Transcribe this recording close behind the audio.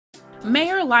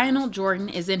Mayor Lioneld Jordan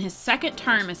is in his second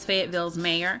term as Fayetteville's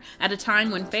mayor at a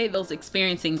time when Fayetteville's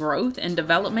experiencing growth and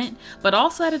development, but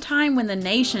also at a time when the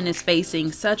nation is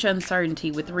facing such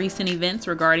uncertainty with recent events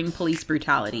regarding police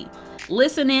brutality.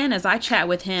 Listen in as I chat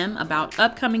with him about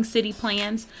upcoming city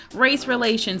plans, race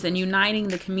relations, and uniting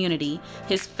the community,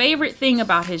 his favorite thing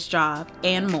about his job,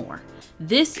 and more.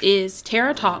 This is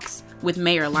Tara Talks with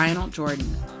Mayor Lioneld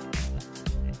Jordan.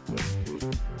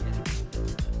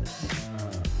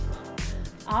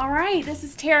 All right, this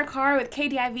is Tara Carr with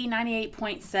KDIV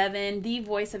 98.7, the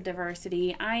voice of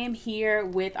diversity. I am here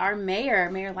with our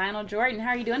mayor, Mayor Lioneld Jordan.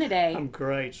 How are you doing today? I'm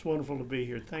great. It's wonderful to be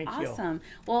here. Thank you. Awesome.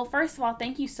 Well, first of all,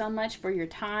 thank you so much for your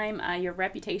time. Your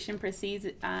reputation precedes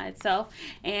itself.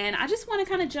 And I just want to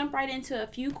kind of jump right into a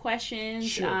few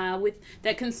questions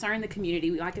that concern the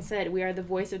community. Like I said, we are the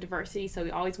voice of diversity, so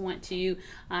we always want to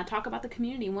talk about the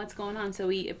community and what's going on. So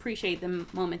we appreciate the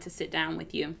moment to sit down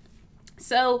with you.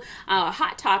 So,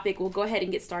 hot topic, we'll go ahead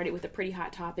and get started with a pretty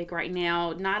hot topic right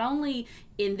now, not only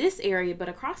in this area, but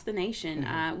across the nation,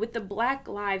 with the Black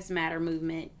Lives Matter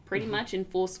movement pretty much in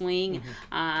full swing,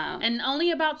 and only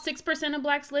about 6% of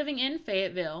blacks living in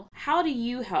Fayetteville. How do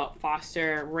you help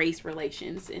foster race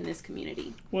relations in this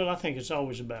community? Well, I think it's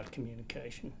always about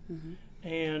communication.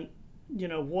 And you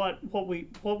know what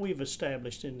we've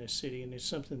established in this city, and it's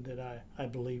something that I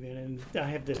believe in. And I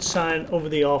have that sign over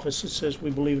the office that says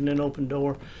we believe in an open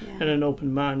door and an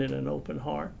open mind and an open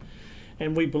heart.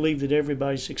 And we believe that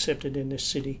everybody's accepted in this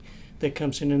city that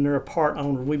comes in, and they're a part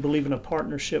owner. We believe in a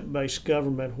partnership-based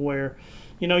government where,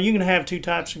 you know, you can have two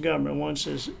types of government. One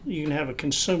says you can have a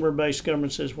consumer-based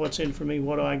government that says, what's in for me,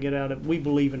 what do I get out of it? We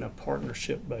believe in a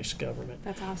partnership-based government.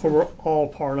 That's awesome. Where we're all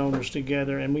part owners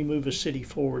together, and we move a city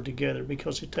forward together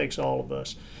because it takes all of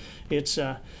us. It's,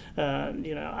 you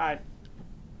know,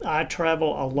 I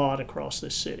travel a lot across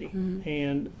this city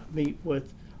and meet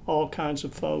with all kinds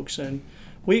of folks, and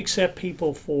we accept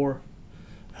people for,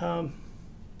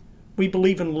 we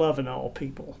believe in loving all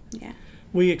people. Yeah.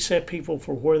 We accept people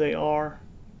for where they are.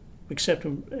 We accept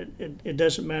them. It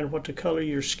doesn't matter what the color of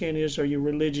your skin is or your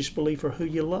religious belief or who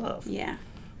you love. Yeah.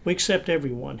 We accept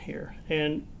everyone here,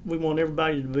 and we want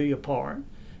everybody to be a part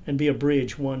and be a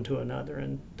bridge one to another,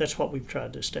 and that's what we've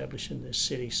tried to establish in this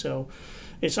city. So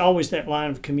it's always that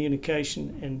line of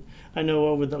communication, and I know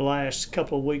over the last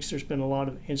couple of weeks there's been a lot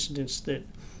of incidents that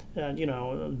you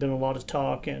know, been a lot of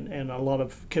talk and a lot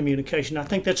of communication. I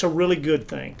think that's a really good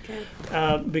thing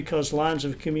because lines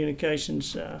of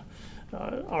communications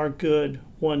are good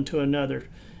one to another.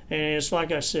 And it's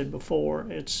like I said before,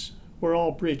 we're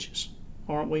all bridges,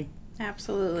 aren't we?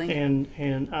 Absolutely.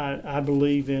 And I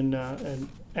believe in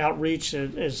outreach.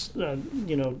 As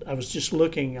you know, I was just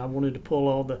looking. I wanted to pull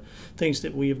all the things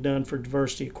that we have done for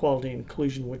diversity, equality, and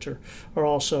inclusion, which are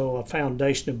also a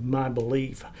foundation of my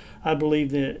belief. I believe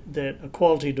that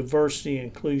equality, diversity, and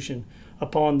inclusion,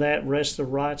 upon that rests the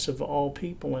rights of all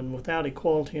people. And without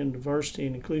equality and diversity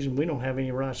and inclusion, we don't have any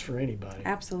rights for anybody.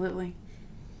 Absolutely.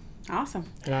 Awesome.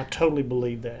 And I totally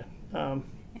believe that.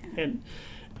 And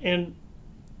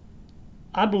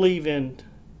I believe in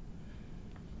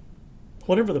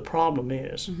whatever the problem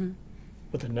is,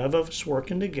 with enough of us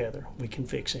working together, we can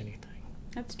fix anything.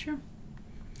 That's true.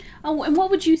 Oh, and what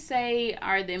would you say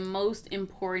are the most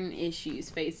important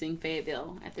issues facing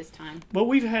Fayetteville at this time? Well,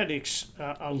 we've had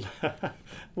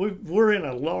we're in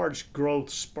a large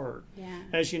growth spurt. Yeah.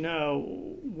 As you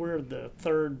know, we're the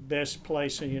third best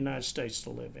place in the United States to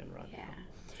live in right now.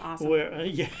 It's awesome.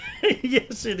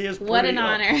 Yes, it is. What an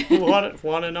honor.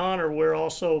 What an honor. We're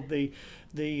also the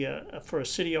for a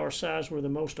city our size, we're the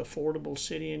most affordable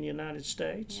city in the United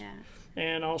States. Yeah.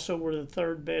 And also we're the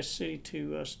third best city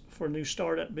for new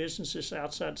startup businesses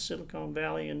outside Silicon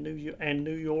Valley and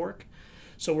New York.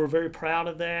 So we're very proud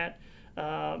of that.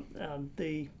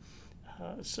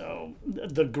 So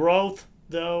the growth,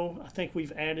 though, I think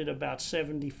we've added about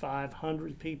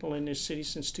 7,500 people in this city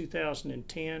since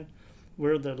 2010.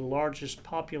 We're the largest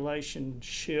population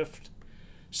shift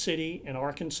city in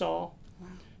Arkansas. Wow.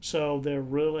 So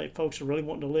folks are really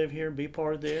wanting to live here and be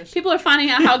part of this. People are finding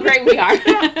out how great we are.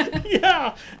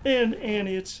 Yeah, and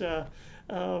it's you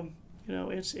know,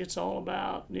 it's all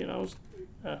about, you know,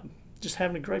 just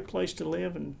having a great place to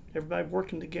live and everybody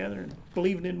working together and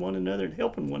believing in one another and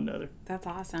helping one another. That's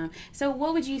awesome. So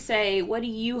what would you say? What do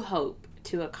you hope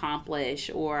to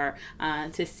accomplish or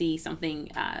to see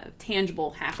something tangible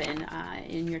happen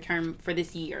in your term for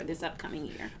this upcoming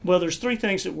year? Well, there's three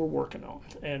things that we're working on,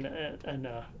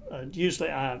 and usually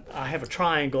I have a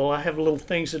triangle. I have little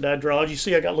things that I draw. You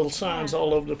see, I got little signs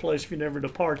all over the place. If you never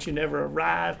depart, you never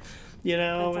arrive. You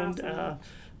know, That's and awesome.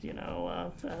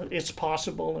 it's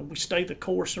possible, and we stay the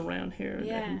course around here.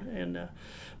 Yeah.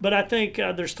 But I think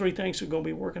there's three things we're going to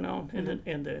be working on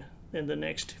in the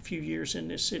next few years in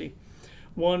this city.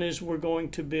 One is we're going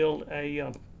to build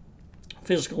a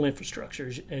physical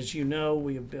infrastructure. As you know,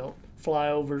 we have built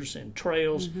flyovers and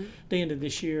trails. At the end of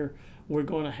this year, we're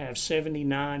going to have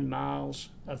 79 miles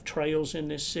of trails in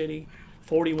this city,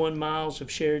 41 miles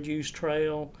of shared use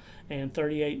trail, and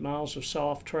 38 miles of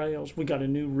soft trails. We got a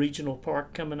new regional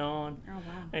park coming on. Oh,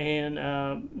 wow.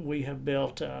 And we have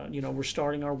built, we're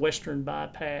starting our western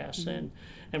bypass, and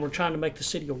we're trying to make the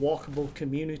city a walkable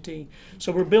community.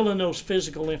 So we're building those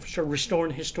physical infrastructure,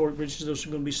 restoring historic bridges. Those are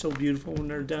going to be so beautiful when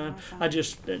they're done. Awesome. I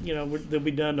just, they'll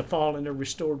be done in the fall, and they're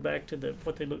restored back to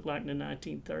what they looked like in the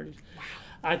 1930s. Wow.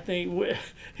 I think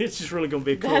it's just really going to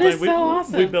be a cool thing. That is so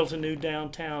awesome. We built a new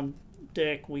downtown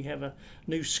deck. We have a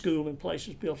new school in place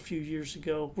that was built a few years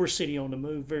ago. We're a city on the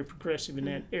move, very progressive in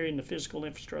that area in the physical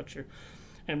infrastructure.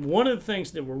 And one of the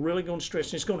things that we're really going to stress,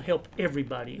 and it's going to help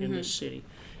everybody in this city,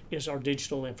 is our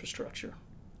digital infrastructure.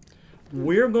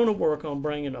 We're going to work on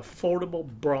bringing affordable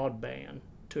broadband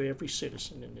to every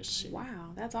citizen in this city.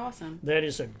 Wow, that's awesome. That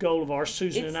is a goal of ours.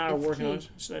 Susan and I are working on it.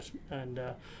 So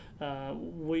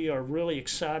we are really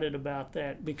excited about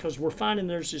that because we're finding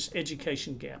there's this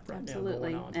education gap right now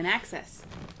going on. And access.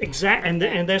 Exactly,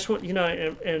 and that's what,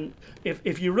 and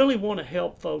if you really want to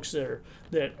help folks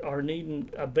that are needing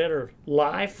a better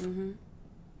life,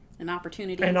 and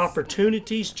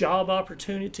opportunities, job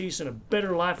opportunities, and a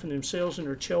better life for themselves and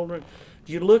their children,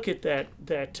 you look at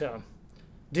that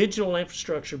digital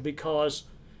infrastructure, because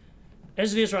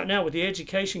as it is right now with the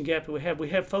education gap that we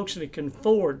have folks that can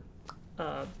afford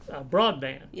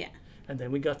broadband. Yeah. And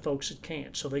then we got folks that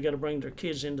can't, so they got to bring their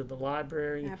kids into the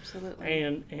library. Absolutely.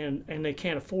 And they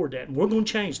can't afford that. And we're going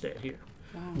to change that here.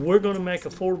 Wow, we're going to make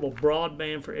affordable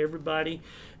broadband for everybody,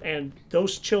 and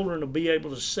those children will be able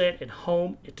to sit at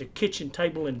home at the kitchen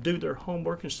table and do their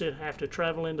homework instead of have to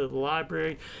travel into the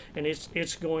library. And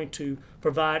it's going to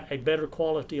provide a better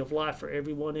quality of life for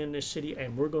everyone in this city,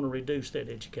 and we're going to reduce that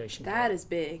education gap. That is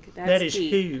big. That is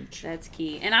huge. That's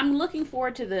key. And I'm looking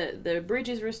forward to the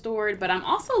bridges restored, but I'm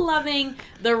also loving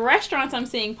the restaurants I'm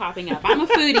seeing popping up. I'm a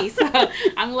foodie, so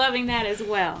I'm loving that as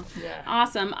well. Yeah.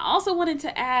 Awesome. I also wanted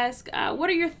to ask, what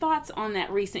are your thoughts on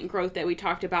that recent growth that we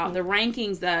talked about? The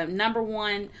rankings, the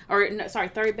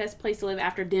third best place to live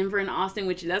after Denver and Austin,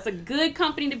 which that's a good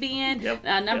company to be in. Yep.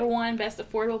 Number one best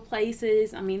affordable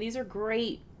places. I mean, these are great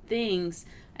things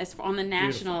as on the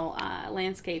national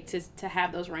landscape to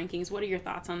have those rankings. What are your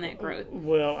thoughts on that growth?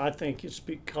 Well, I think it's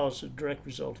because of the direct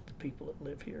result of the people that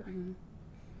live here.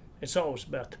 It's always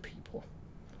about the people.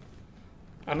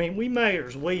 I mean, we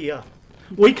mayors, we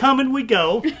come and we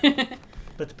go,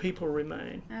 but the people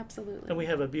remain. Absolutely. And we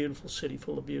have a beautiful city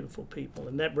full of beautiful people.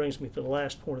 And that brings me to the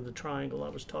last point of the triangle I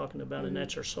was talking about, and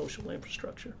that's our social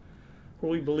infrastructure,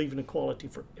 where we believe in equality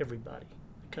for everybody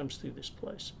that comes through this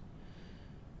place.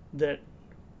 That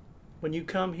when you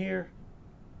come here,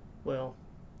 well,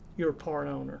 you're a part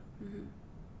owner.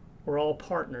 We're all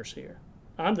partners here.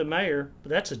 I'm the mayor, but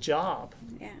that's a job.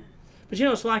 Yeah. But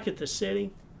it's like at the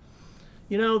city,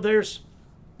 there's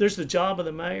the job of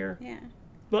the mayor. Yeah.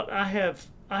 But I have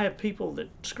people that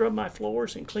scrub my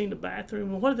floors and clean the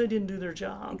bathroom. And what if they didn't do their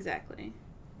job? Exactly.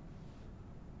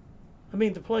 I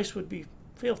mean, the place would be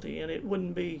filthy, and it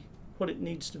wouldn't be what it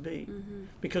needs to be,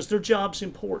 because their job's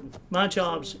important. My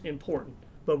job's important,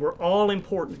 but we're all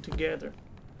important together.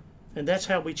 And that's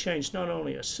how we change not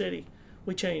only a city,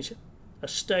 we change a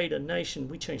state, a nation,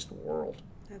 we change the world.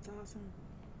 That's awesome.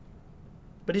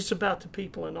 But it's about the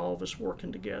people and all of us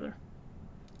working together.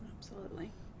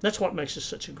 Absolutely. That's what makes us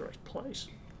such a great place.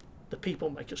 The people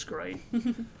make us great.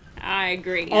 I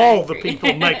agree. All the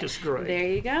people make us great. There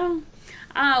you go.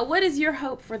 What is your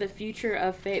hope for the future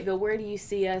of Fayetteville? Where do you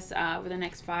see us over the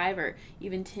next 5 or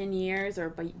even 10 years or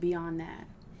beyond that?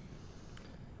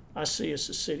 I see us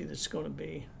a city that's going to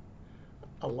be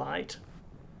a light.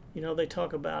 They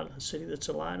talk about a city that's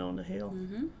a light on the hill.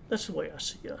 That's the way I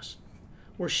see us.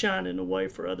 We're shining the way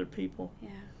for other people. Yeah.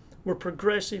 We're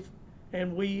progressive,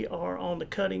 and we are on the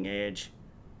cutting edge.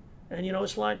 And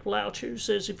it's like Lao Tzu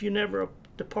says, if you never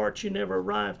depart, you never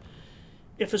arrive.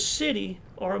 If a city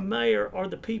or a mayor or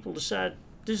the people decide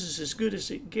this is as good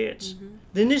as it gets,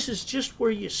 then this is just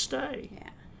where you stay. Yeah.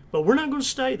 But we're not going to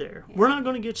stay there. Yeah. We're not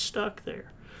going to get stuck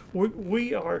there. We're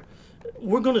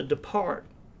going to depart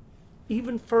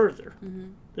even further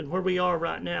than where we are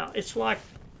right now. It's like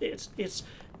it's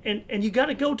and you got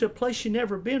to go to a place you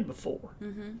never been before.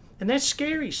 Mm-hmm. And that's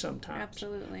scary sometimes.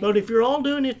 Absolutely. But if you're all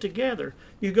doing it together,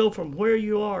 you go from where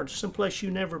you are to someplace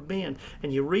you've never been,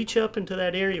 and you reach up into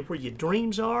that area where your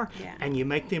dreams are, and you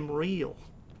make them real.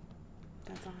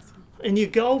 That's awesome. And you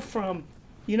go from,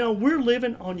 we're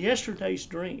living on yesterday's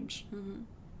dreams. Mm-hmm.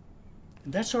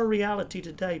 That's our reality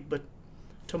today, but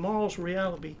tomorrow's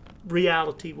reality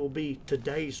will be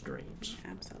today's dreams.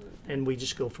 Absolutely. And we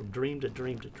just go from dream to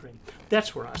dream to dream.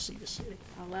 That's where I see the city.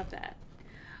 I love that.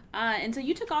 And so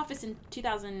you took office in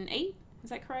 2008, is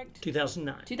that correct?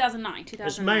 2009. 2009.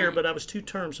 As mayor, but I was 2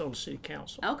 terms on the city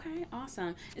council. Okay,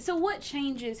 awesome. So what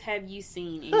changes have you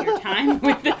seen in your time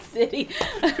with the city?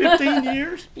 15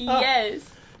 years? Yes.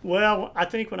 Well, I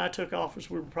think when I took office,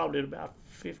 we were probably at about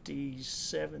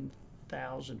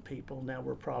 57,000 people. Now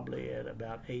we're probably at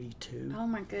about 82. Oh,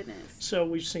 my goodness. So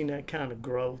we've seen that kind of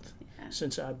growth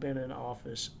since I've been in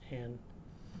office.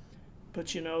 But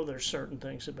there's certain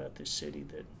things about this city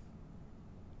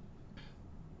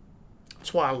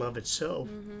that's why I love it so.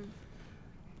 Mm-hmm.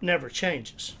 Never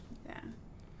changes. Yeah.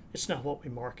 It's not what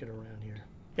we market around here.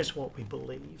 It's what we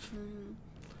believe. Mm-hmm.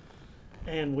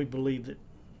 And we believe that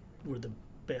we're the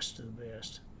best of the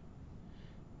best.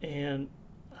 And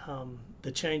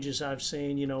the changes I've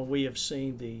seen, we have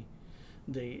seen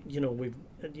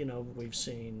we've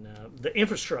seen the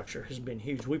infrastructure has been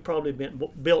huge. We've probably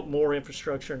built more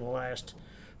infrastructure in the last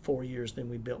 4 years than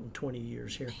we built in 20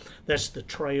 years here. That's the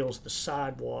trails, the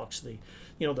sidewalks, the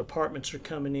apartments are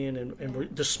coming in,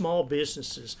 and the small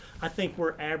businesses. I think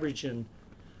we're averaging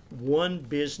one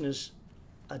business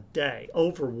a day,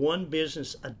 over one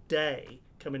business a day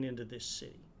coming into this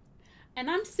city. And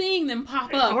I'm seeing them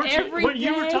pop up every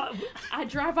day. I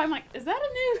drive by, I'm like, is that a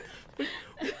new...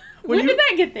 When did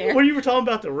that get there? When you were talking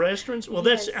about the restaurants, well,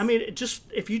 yes.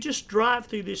 If you just drive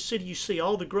through this city, you see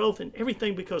all the growth and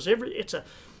everything, because it's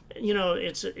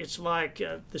like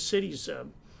the city's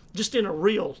just in a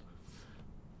real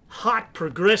hot,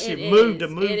 progressive move to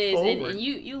move forward. And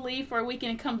you leave for a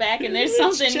weekend and come back, and there's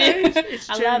something new.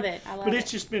 I love it. But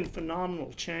it's just been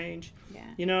phenomenal change.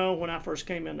 Yeah. When I first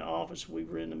came into office, we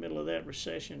were in the middle of that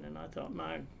recession, and I thought,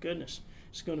 my goodness,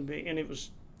 it's going to be, and it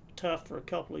was tough for a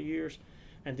couple of years.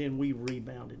 And then we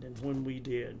rebounded, and when we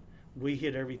did, we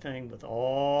hit everything with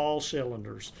all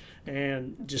cylinders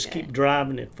and just keep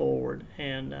driving it forward.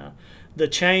 And the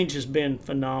change has been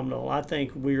phenomenal. I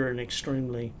think we're an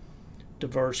extremely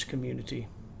diverse community,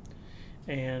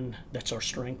 and that's our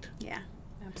strength. Yeah,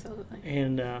 absolutely.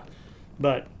 And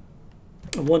but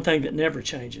one thing that never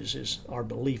changes is our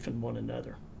belief in one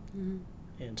another. Mm-hmm.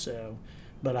 And so,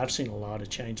 but I've seen a lot of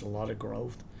change, a lot of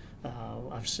growth.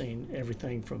 I've seen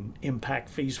everything from impact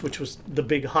fees, which was the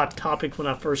big hot topic when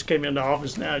I first came into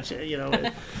office. Now, that's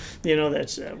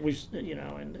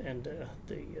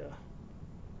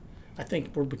I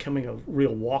think we're becoming a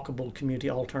real walkable community,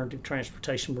 alternative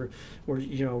transportation. We're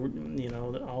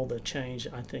all the change.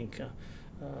 I think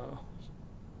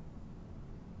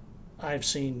I've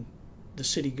seen the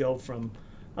city go from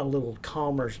a little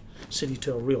calmer city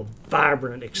to a real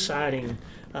vibrant, exciting,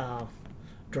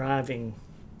 driving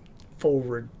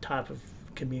forward type of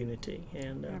community.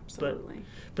 And absolutely.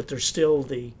 But there's still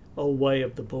the old way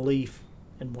of the belief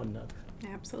in one another.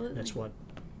 Absolutely. That's what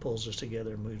pulls us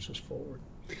together and moves us forward.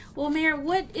 Well, Mayor,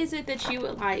 what is it that you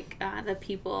would like the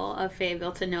people of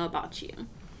Fayetteville to know about you?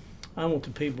 I want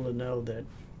the people to know that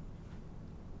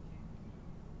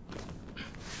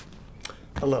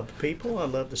I love the people, I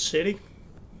love the city.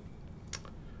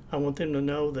 I want them to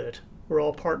know that we're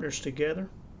all partners together.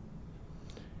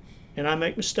 And I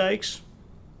make mistakes.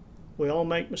 We all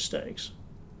make mistakes.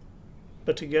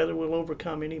 But together we'll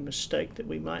overcome any mistake that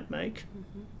we might make.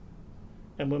 Mm-hmm.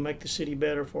 And we'll make the city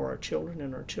better for our children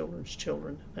and our children's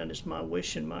children. That is my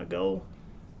wish and my goal.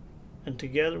 And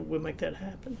together we'll make that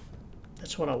happen.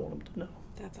 That's what I want them to know.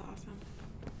 That's awesome.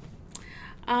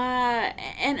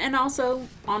 And also,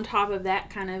 on top of that,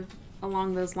 kind of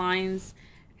along those lines,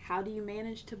 how do you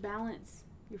manage to balance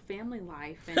your family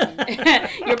life and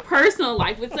your personal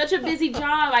life with such a busy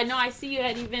job? I know I see you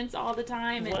at events all the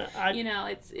time, and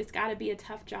it's got to be a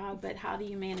tough job. But how do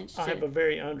you manage to? I have a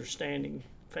very understanding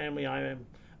family. I am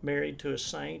married to a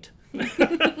saint.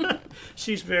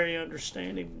 She's very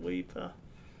understanding. We've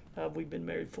been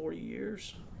married 40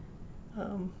 years.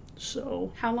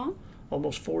 So how long?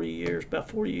 Almost 40 years. About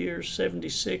 40 years.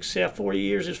 76. Yeah, 40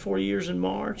 years is 40 years in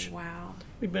March. Wow.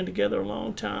 We've been together a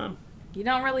long time. You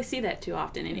don't really see that too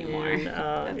often anymore. And,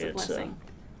 that's a blessing.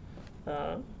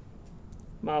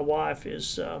 My wife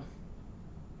is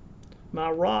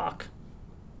my rock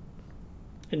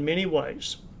in many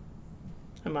ways,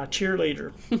 and my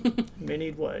cheerleader in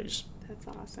many ways. That's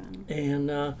awesome.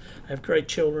 And I have great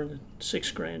children,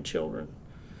 6 grandchildren,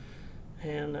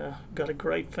 and got a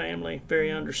great family,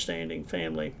 very understanding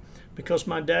family, because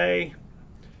my day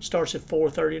starts at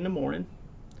 4:30 in the morning,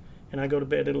 and I go to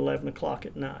bed at 11 o'clock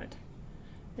at night.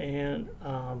 And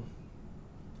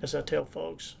as I tell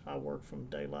folks, I work from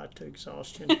daylight to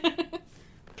exhaustion.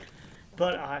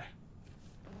 But I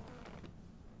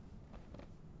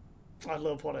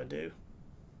love what I do,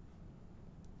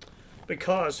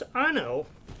 because I know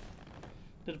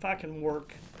that if I can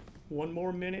work one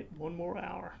more minute, one more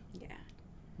hour,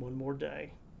 one more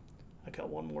day, I got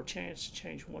one more chance to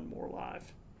change one more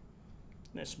life.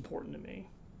 And that's important to me.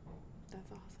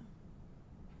 That's awesome.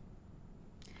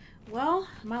 Well,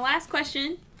 my last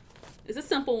question is a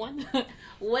simple one.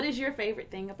 What is your favorite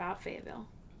thing about Fayetteville?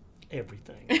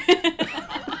 Everything.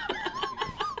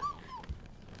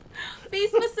 Be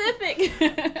specific.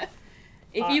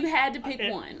 If you had to pick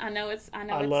one, I know it's tough.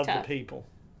 I love the people.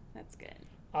 That's good.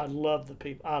 I love the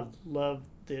people. I love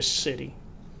this city.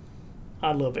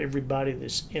 I love everybody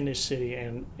that's in this city,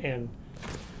 and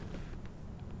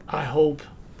I hope,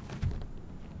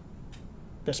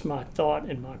 that's my thought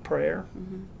and my prayer,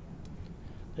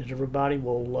 that everybody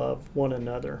will love one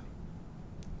another.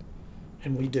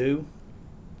 And we do.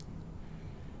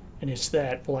 And it's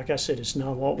that, like I said, it's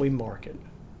not what we market.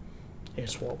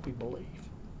 It's what we believe.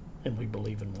 And we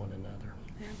believe in one another.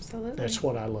 Absolutely. That's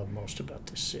what I love most about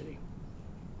this city.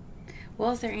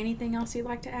 Well, is there anything else you'd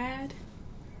like to add?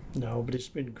 No, but it's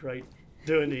been great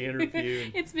doing the interview.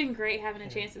 It's been great having a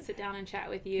chance to sit down and chat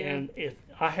with you. And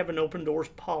I have an open doors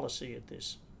policy at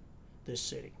this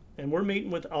city. And we're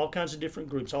meeting with all kinds of different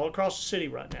groups all across the city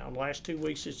right now. In the last 2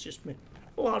 weeks, it's just been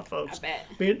a lot of folks. I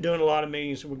bet. Doing a lot of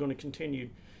meetings, and we're going to continue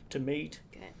to meet.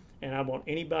 Good. And I want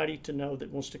anybody to know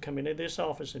that wants to come into this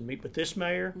office and meet with this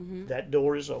mayor, that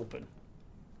door is open.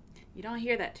 You don't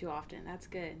hear that too often. That's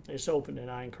good. It's open, and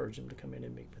I encourage them to come in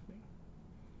and meet with me.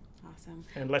 Awesome.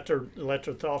 And let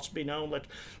their thoughts be known.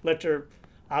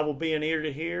 I will be an ear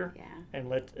to hear. Yeah.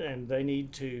 And they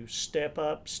need to step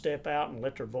up, step out, and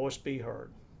let their voice be heard.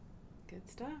 Good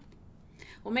stuff.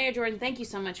 Well, Mayor Jordan, thank you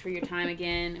so much for your time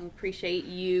again. And we appreciate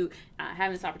you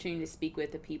having this opportunity to speak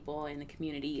with the people in the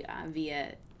community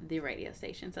via the radio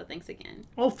station. So thanks again.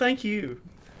 Oh, thank you.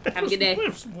 Have a good day. It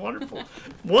was wonderful.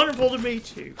 Wonderful to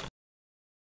meet you.